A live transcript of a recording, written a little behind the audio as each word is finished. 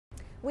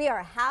We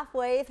are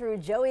halfway through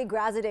Joey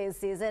Graziadei's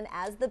season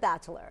as The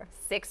Bachelor.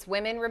 6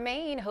 women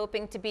remain,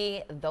 hoping to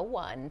be the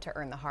one to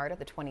earn the heart of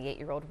the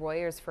 28-year-old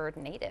Royersford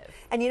native.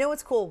 And you know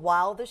what's cool?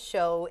 While the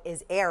show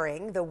is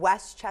airing, the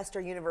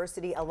Westchester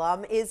University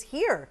alum is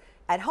here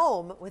at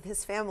home with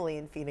his family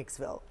in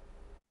Phoenixville.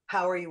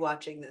 How are you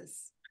watching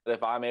this?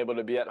 If I'm able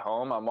to be at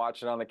home, I'm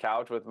watching on the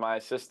couch with my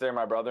sister,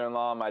 my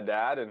brother-in-law, and my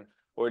dad, and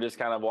we're just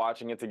kind of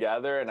watching it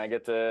together, and I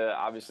get to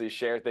obviously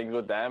share things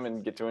with them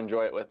and get to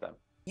enjoy it with them.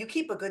 You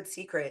keep a good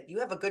secret. You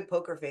have a good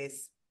poker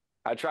face.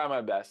 I try my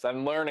best.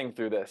 I'm learning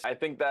through this. I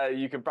think that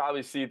you can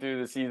probably see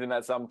through the season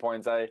at some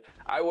points. I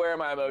wear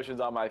my emotions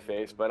on my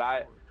face, but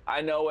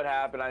I know what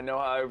happened. I know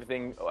how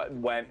everything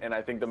went, and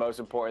I think the most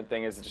important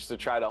thing is just to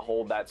try to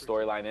hold that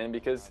storyline in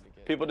because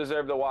people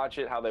deserve to watch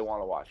it how they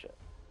want to watch it.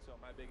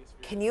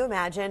 Can you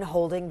imagine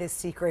holding this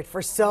secret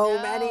for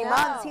so many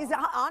months?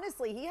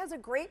 Honestly, he has a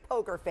great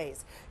poker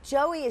face.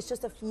 Joey is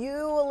just a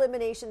few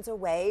eliminations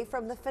away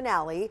from the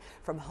finale.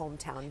 From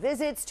hometown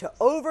visits to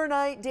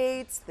overnight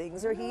dates,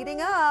 things are heating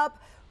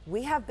up.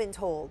 We have been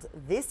told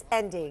this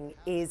ending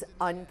is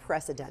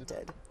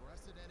unprecedented.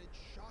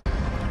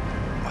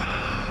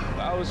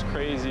 That was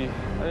crazy.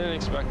 I didn't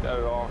expect that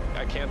at all.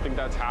 I can't think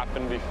that's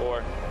happened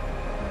before.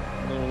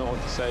 I don't even know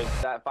what to say.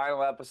 That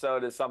final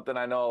episode is something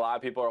I know a lot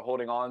of people are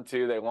holding on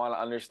to. They want to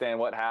understand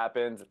what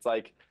happens. It's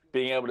like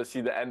being able to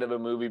see the end of a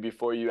movie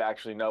before you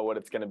actually know what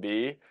it's going to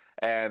be.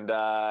 And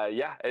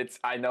yeah,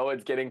 I know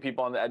it's getting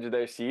people on the edge of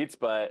their seats,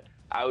 but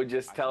I would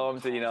just tell them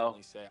to,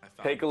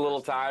 take a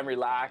little time,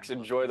 relax,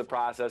 enjoy the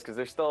process, because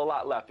there's still a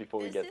lot left before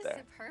we get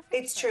there.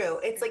 It's true.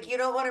 It's like you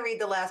don't want to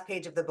read the last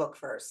page of the book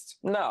first.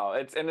 No,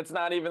 it's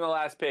not even the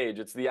last page.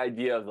 It's the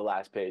idea of the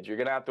last page. You're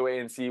going to have to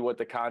wait and see what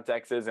the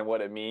context is and what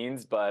it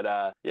means.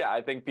 But yeah,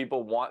 I think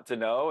people want to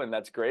know, and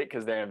that's great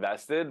because they're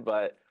invested.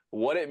 But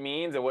what it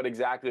means and what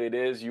exactly it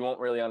is, you won't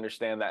really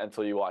understand that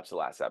until you watch the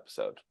last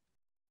episode.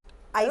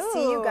 I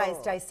see you guys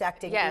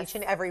dissecting each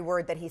and every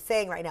word that he's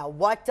saying right now.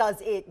 What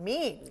does it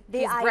mean?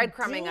 He's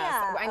breadcrumbing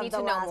us. I need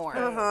to know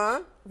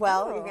more.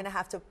 Well, you're going to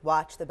have to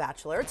watch The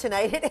Bachelor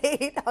tonight at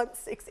 8 on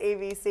 6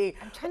 ABC.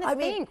 I'm trying to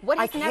think. What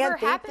has never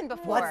happened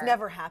before? What's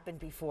never happened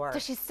before?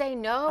 Does she say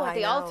no at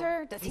the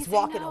altar? Does He's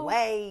walking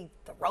away.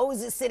 The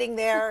rose is sitting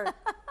there.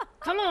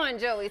 Come on,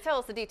 Joey. Tell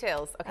us the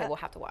details. Okay, we'll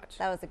have to watch.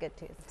 That was a good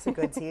tease. It's a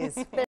good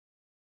tease.